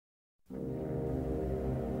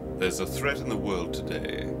There's a threat in the world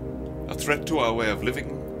today. A threat to our way of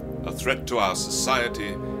living, a threat to our society,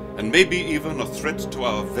 and maybe even a threat to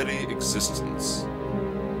our very existence.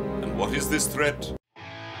 And what is this threat?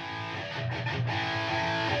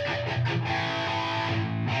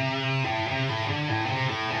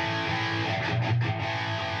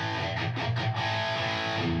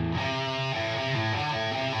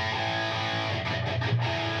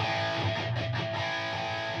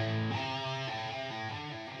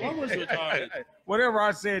 What was retarded? Whatever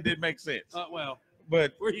I said didn't make sense. Well,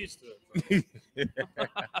 But we're used to it.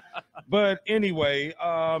 but anyway,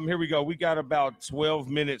 here we go. We got about 12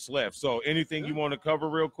 minutes left. So anything you want to cover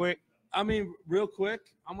real quick? I mean, real quick,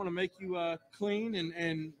 I'm going to make you clean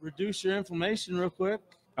and reduce your inflammation real quick.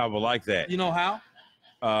 I would like that. You know how?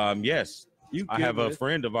 Yes. I have a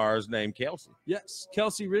friend of ours named Kelsey. Yes,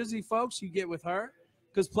 Kelsey Rizzi, folks. You get with her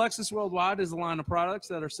because Plexus Worldwide is a line of products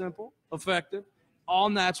that are simple, effective, all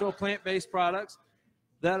natural, plant-based products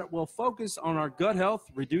that will focus on our gut health,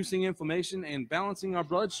 reducing inflammation, and balancing our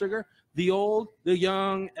blood sugar. The old, the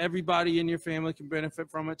young, everybody in your family can benefit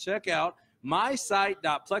from it. Check out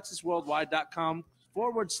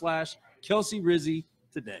mysite.plexusworldwide.com/Kelsey Rizzi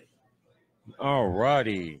today. All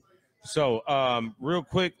righty. So real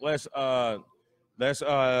quick, let's go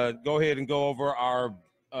ahead and go over our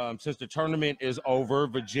since the tournament is over,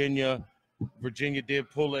 Virginia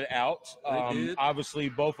did pull it out. Obviously,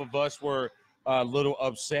 both of us were a little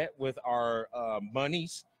upset with our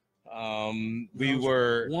monies. We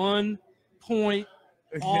were 1 point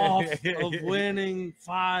off of winning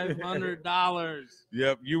 $500.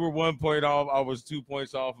 Yep, you were 1 point off. I was 2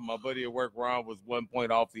 points off, and my buddy at work, Ron, was 1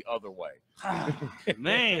 point off the other way.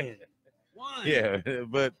 Man, one. Yeah,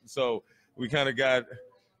 but so we kind of got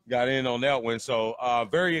in on that one. So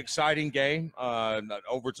very exciting game, an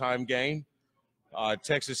overtime game.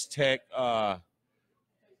 Texas Tech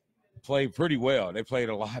played pretty well. They played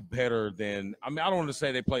a lot better than, I don't want to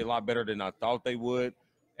say they played a lot better than I thought they would.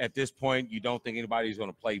 At this point, you don't think anybody's going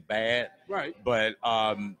to play bad. Right. But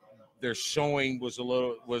their showing was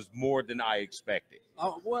more than I expected.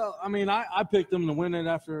 Well, I picked them to win it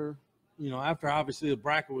after obviously the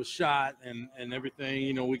bracket was shot and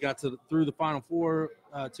everything. We got through the Final Four,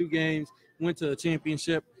 2 games, went to a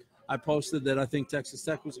championship. I posted that I think Texas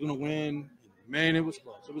Tech was going to win. Man, it was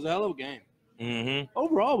close. It was a hell of a game. Mm-hmm.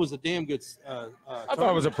 Overall, it was a damn good I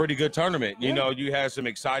thought it was a pretty good tournament. Yeah. You had some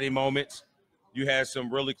exciting moments. You had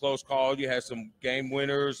some really close calls. You had some game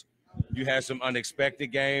winners. You had some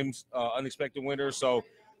unexpected games, unexpected winners. So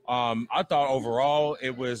I thought overall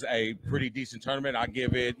it was a pretty decent tournament. I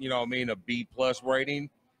give it, a B+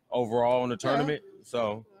 rating overall in the tournament.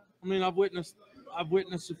 So I've witnessed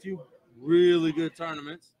a few really good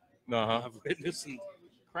tournaments. I've witnessed some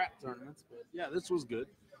crap tournaments, but yeah, this was good.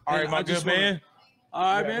 All right, my good man.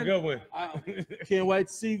 All right, man. Good one. I can't wait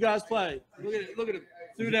to see you guys play. Look at him.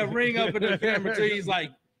 Threw that ring up in the camera too. He's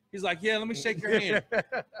like, yeah, let me shake your hand.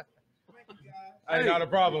 Hey, not a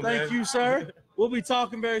problem, man. Thank you, sir. We'll be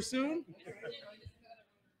talking very soon.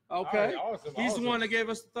 Okay. Right, awesome, He's the one that gave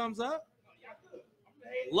us the thumbs up.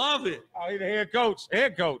 Love it. Oh, he's the head coach.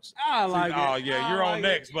 I like it. Oh, yeah, you're on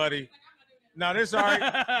next, buddy. No, this all right.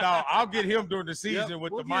 No, I'll get him during the season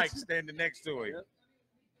with we'll the mic standing next to him. Yep.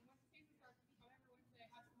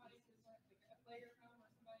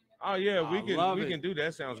 Oh yeah, we can do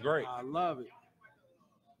that. Sounds great. I love it.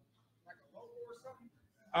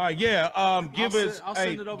 Give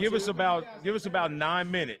us about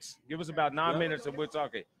 9 minutes. Give us about 9 minutes and we're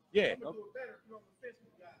talking. Yeah.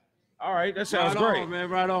 All right, that sounds great. On, man,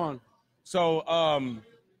 right on. So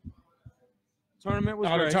tournament was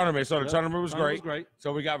great. The tournament was great. great.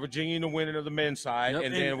 So we got Virginia in the winning of the men's side,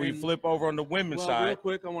 and then we flip over on the women's side. Real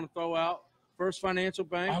quick, I want to throw out First Financial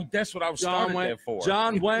Bank. Oh, that's what I was starting there for.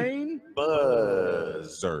 John Wayne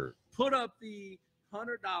Buzzer put up the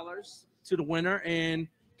 $100 to the winner, and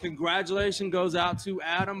congratulations goes out to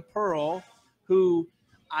Adam Pearl, who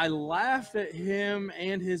I laughed at him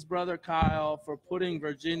and his brother Kyle for putting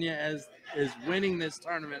Virginia as winning this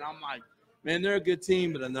tournament. I'm like, man, they're a good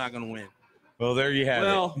team, but they're not going to win. Well, there you have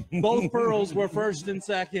it. Both Pearls were first and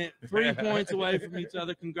second, 3 points away from each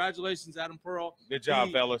other. Congratulations, Adam Pearl. Good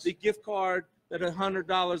job, fellas. The gift card that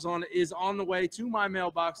 $100 on it is on the way to my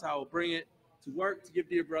mailbox. I will bring it to work to give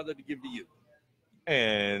to your brother to give to you.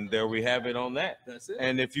 And there we have it on that. That's it.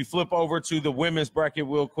 And if you flip over to the women's bracket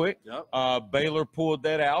real quick, Baylor pulled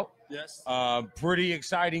that out. Yes. Pretty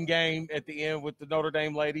exciting game at the end with the Notre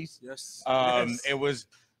Dame ladies. Yes. It was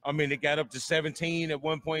 – it got up to 17 at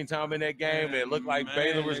one point in time in that game. And it looked like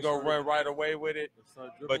Baylor was going to run right away with it.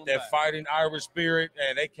 But that fighting Irish spirit,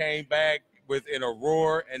 and they came back in a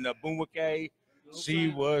roar and the boomake. She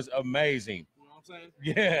was amazing. You know what I'm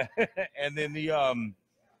saying? Yeah. And then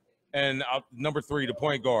number 3, the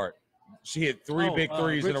point guard. She hit 3 big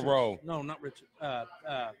threes Richards. in a row. No, not Richard.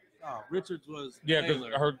 Richards was Yeah,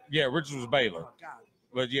 Baylor. Richards was Baylor. Oh, God.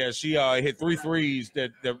 But yeah, she hit 3 threes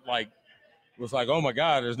that like was like, oh my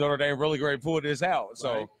God, is Notre Dame really great to pull this out?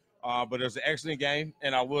 So, but it was an excellent game,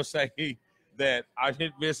 and I will say that I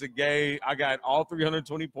didn't miss a game. I got all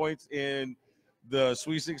 320 points in the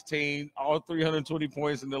Sweet 16, all 320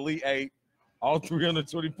 points in the Elite 8, all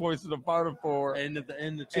 320 points in the Final Four, And the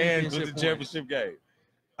and with the championship game.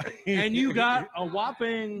 And you got a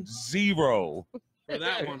whopping 0 for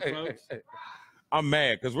that one, folks. I'm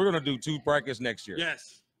mad because we're going to do 2 brackets next year.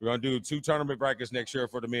 Yes. We're going to do 2 tournament brackets next year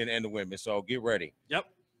for the men and the women. So get ready. Yep.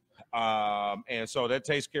 And so that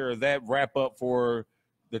takes care of that wrap up for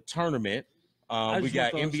the tournament. We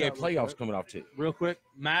got NBA playoffs coming off too. Real quick,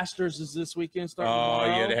 Masters is this weekend starting Oh,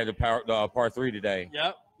 tomorrow. yeah, they had the par 3 today.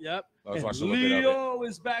 Yep. I was And watching a little bit of it. Leo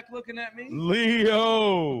is back looking at me.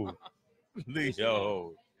 Leo.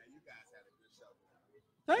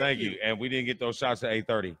 Thank you. you. And we didn't get those shots at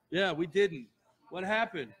 8:30. Yeah, we didn't. What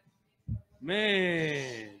happened?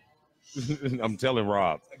 Man. I'm telling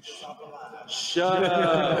Rob. Shut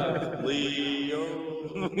up, Leo.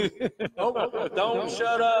 Don't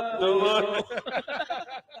shut up, Leo.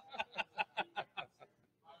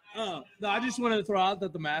 No, I just wanted to throw out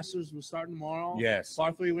that the Masters was starting tomorrow. Yes.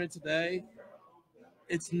 Par 3 went today.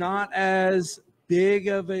 It's not as big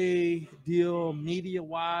of a deal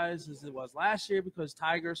media-wise as it was last year because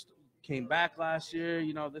Tiger came back last year,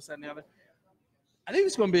 this, that, and the other. I think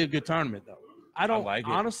it's going to be a good tournament, though. I like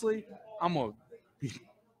it. Honestly, I'm going to be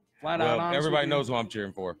flat out honest. Everybody knows who I'm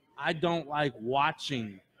cheering for. I don't like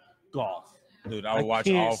watching golf. Dude, I will watch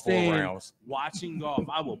all 4 rounds. Watching golf.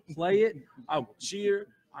 I will play it. I will cheer.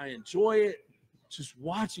 I enjoy it. Just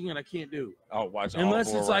watching it, I can't do. I'll watch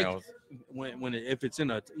unless all 4 it's rounds. Like if it's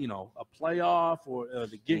in a playoff or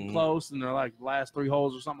to get close and they're like the last 3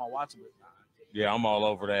 holes or something, I'll watch it. Yeah, I'm all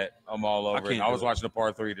over that. I'm all over it. I was watching the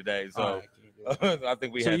par 3 today, so I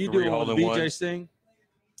think we had 3 hole in one. BJ Sting?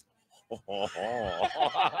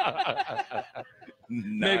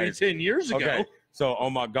 Maybe 10 years ago. Okay, so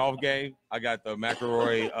on my golf game, I got the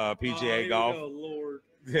McElroy PGA golf. Oh, Lord.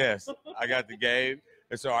 Yes, I got the game,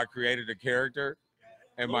 and so I created a character,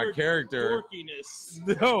 and my character. Dorkiness.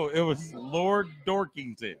 No, it was Lord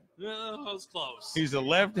Dorkington. Oh, I was close. He's a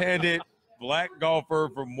left-handed black golfer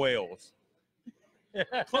from Wales.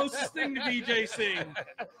 Closest thing to BJ Singh.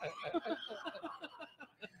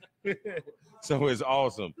 So it's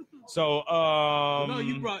awesome. So no,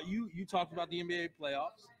 you talked about the NBA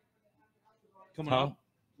playoffs coming up.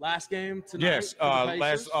 Last game tonight. Yes,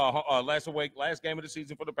 last game of the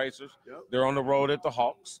season for the Pacers. Yep. They're on the road at the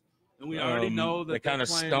Hawks. And we already know that they kind of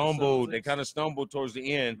stumbled. They kind of stumbled towards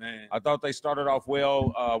the end. Man. I thought they started off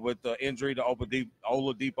well with the injury to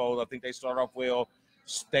Oladipo. I think they started off well,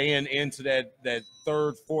 staying into that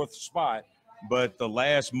 3rd, 4th spot. But the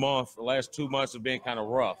last 2 months have been kind of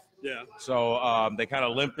rough. Yeah. So they kind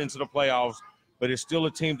of limped into the playoffs. But it's still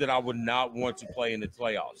a team that I would not want to play in the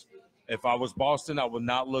playoffs. If I was Boston, I would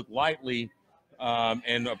not look lightly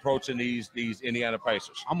in approaching these Indiana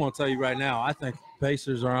Pacers. I'm going to tell you right now, I think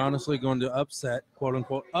Pacers are honestly going to upset, quote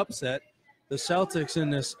unquote, upset the Celtics in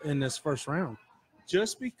this first round,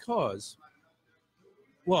 just because.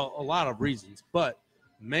 Well, a lot of reasons, but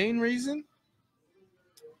main reason,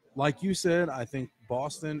 like you said, I think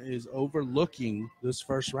Boston is overlooking this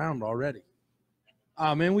first round already.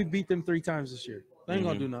 Man, we beat them 3 times this year. They ain't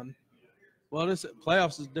gonna do nothing. Well, this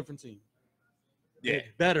playoffs is a different team. Yeah,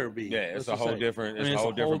 it better be. Yeah, it's a whole different. It's a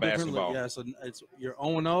whole different basketball. Yeah, so it's your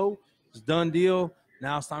 0-0. It's a done deal.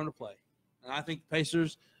 Now it's time to play. And I think the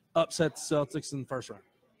Pacers upset the Celtics in the first round.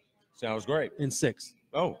 Sounds great. In 6.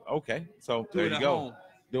 Oh, okay. So there you go.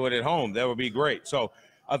 Do it at home. That would be great. So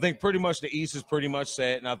I think pretty much the East is pretty much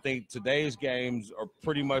set, and I think today's games are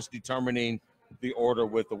pretty much determining the order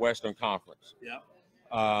with the Western Conference. Yeah.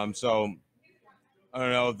 So I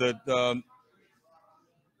don't know.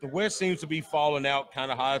 The West seems to be falling out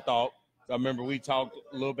kind of how I thought. I remember we talked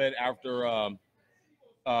a little bit after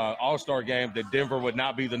All-Star game that Denver would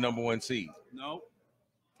not be the number 1 seed. No.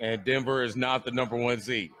 And Denver is not the number 1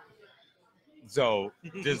 seed. So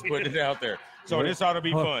just putting it out there. So this ought to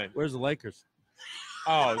be fun. Where's the Lakers?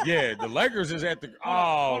 Oh, yeah. The Lakers is at the –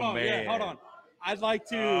 hold on, man. Yeah, hold on. I'd like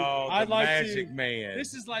to Magic Man.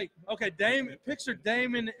 This is like, okay, Damon. Picture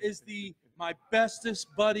Damon is my bestest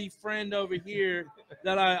buddy friend over here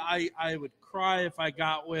that I would cry if I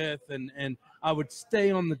got with, and I would stay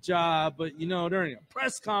on the job, but during a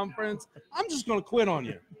press conference, I'm just gonna quit on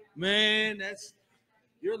you, man.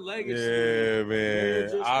 Your legacy. Yeah, man.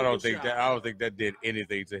 just I took don't a think shot. that. I don't think that did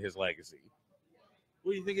anything to his legacy.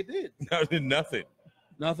 What do you think it did? Nothing.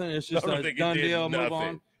 Nothing. It's just I don't a think it done did deal. Move nothing.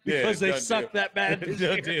 on. Yeah, Because they done suck deal. that bad. this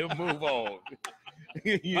Done year. deal, move on.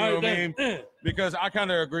 You All know right, what I mean? then. Because I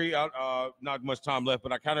kind of agree. Not much time left,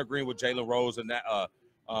 but I kind of agree with Jalen Rose and that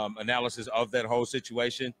analysis of that whole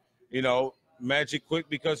situation. You know, Magic quit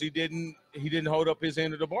because he didn't hold up his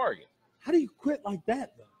end of the bargain. How do you quit like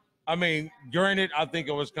that, though? I mean, granted, I think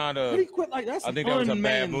it was kind How of. do you quit like that? I think that was a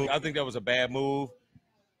bad move. I think that was a bad move.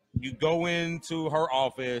 You go into her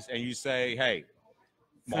office and you say, "Hey,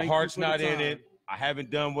 my Thank heart's you for the not in time. it. I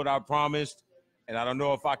haven't done what I promised, and I don't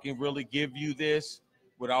know if I can really give you this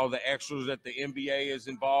with all the extras that the NBA is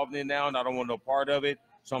involved in now, and I don't want no part of it.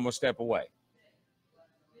 So I'm gonna step away."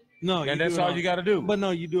 No, And that's all you got to do. But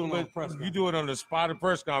no, you do it on But press. you do it on the spotted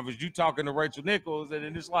press conference. You talking to Rachel Nichols, and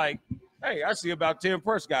then it's like, "Hey, I see about 10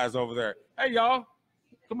 press guys over there. Hey, y'all,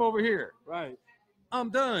 come over here. Right.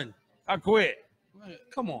 I'm done. I quit."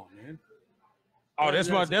 Come on, man. Oh, that's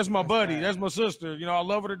my buddy. bad. That's my sister. You know, I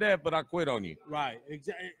love her to death, but I quit on you. Right.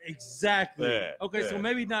 Exactly. Yeah, Okay, so yeah.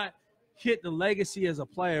 maybe not hit the legacy as a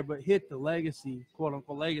player, but hit the legacy, quote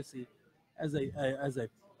unquote legacy, as a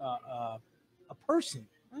person.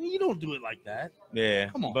 I mean, you don't do it like that. Yeah,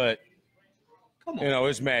 Come on. but Come on. you know,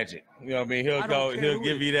 it's Magic. You know what I mean? I don't care He'll who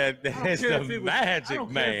give it- you that. I don't That's care if the it was- Magic I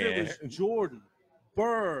don't man. care if it was Jordan,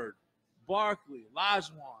 Bird, Barkley,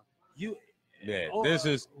 Olajuwon, This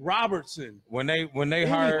is Robertson. when they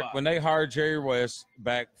Anybody. hired Jerry West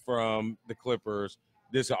back from the Clippers.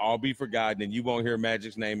 This will all be forgotten, and you won't hear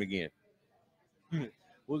Magic's name again.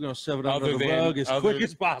 We're gonna shove it Other under the than- rug as other- quick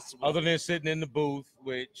as possible. Other than sitting in the booth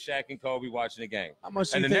with Shaq and Kobe watching the game. How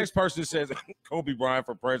much And you the think? next person says Kobe Bryant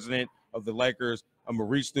for president of the Lakers, I'm gonna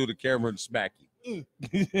reach through the camera and smack you.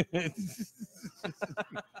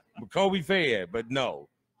 But Kobe fed, but no,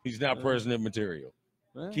 he's not president material.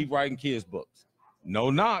 Well, Keep writing kids' books.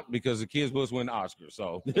 No knock, because the kids' books win Oscars.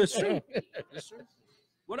 So That's true. That's true.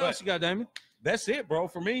 What But- else you got, Damon? that's it, bro,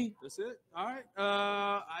 for me. That's it. All right.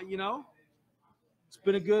 It's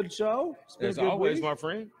been a good show. It's been As a good always, week. my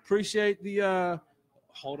friend. Appreciate the.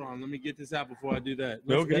 Hold on, let me get this out before I do that.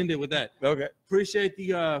 Let's Okay. end it with that. Okay. Appreciate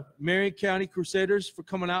the Marion County Crusaders for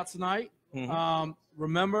coming out tonight. Mhm.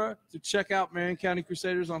 Remember to check out Marion County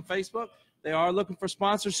Crusaders on Facebook. They are looking for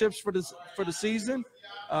sponsorships for the season.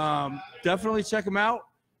 Definitely check them out.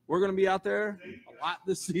 We're going to be out there a lot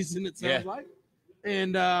this season, it sounds like.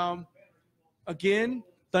 And again,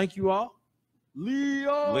 thank you all.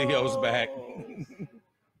 Leo's back. All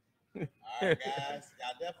right, guys.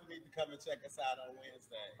 Y'all definitely need to come and check us out on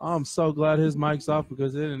Wednesday. I'm so glad his mic's off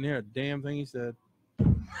because they didn't hear a damn thing he said.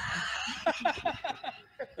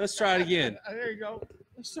 Let's try it again. There you go.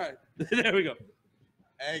 Let's try it. There we go.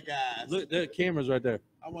 Hey, guys. Look, the camera's right there.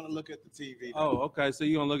 I want to look at the TV. Oh, okay. So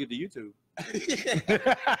you're going to look at the YouTube.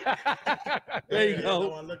 There you go. I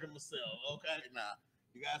want to look at myself. Okay, now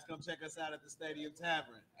you guys come check us out at the Stadium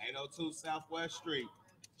Tavern, 802 Southwest Street.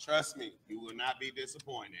 Trust me, you will not be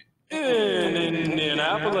disappointed. In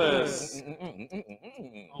Indianapolis.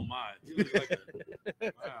 Oh my! He looks like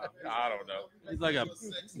wow. I don't know. He's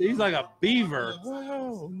like a beaver.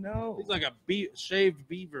 Oh no. He's like a shaved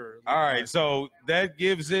beaver. All right, so that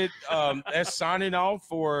gives it. That's signing off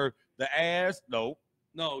for the ass. Nope.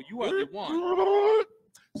 No, you are the one.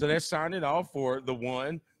 So that's signing off for the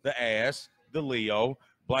one, the ass, the Leo,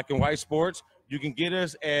 Black and White Sports. You can get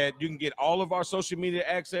us at. You can get all of our social media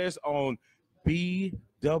access on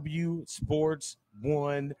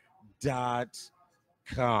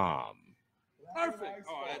BWSPORTS1.com. Perfect.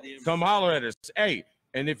 Oh, at the end. Come holler at us. Hey,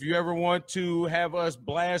 and if you ever want to have us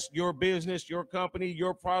blast your business, your company,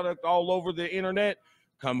 your product all over the internet,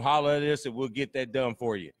 come holler at us and we'll get that done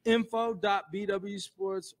for you.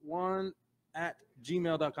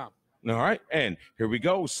 info.bwsports1@gmail.com. All right. And here we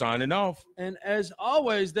go. Signing off. And as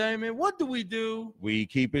always, Damon, what do we do? We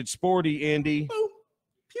keep it sporty, Indy. Boop.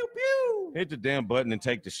 Pew pew. Hit the damn button and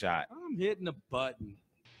take the shot. I'm hitting the button.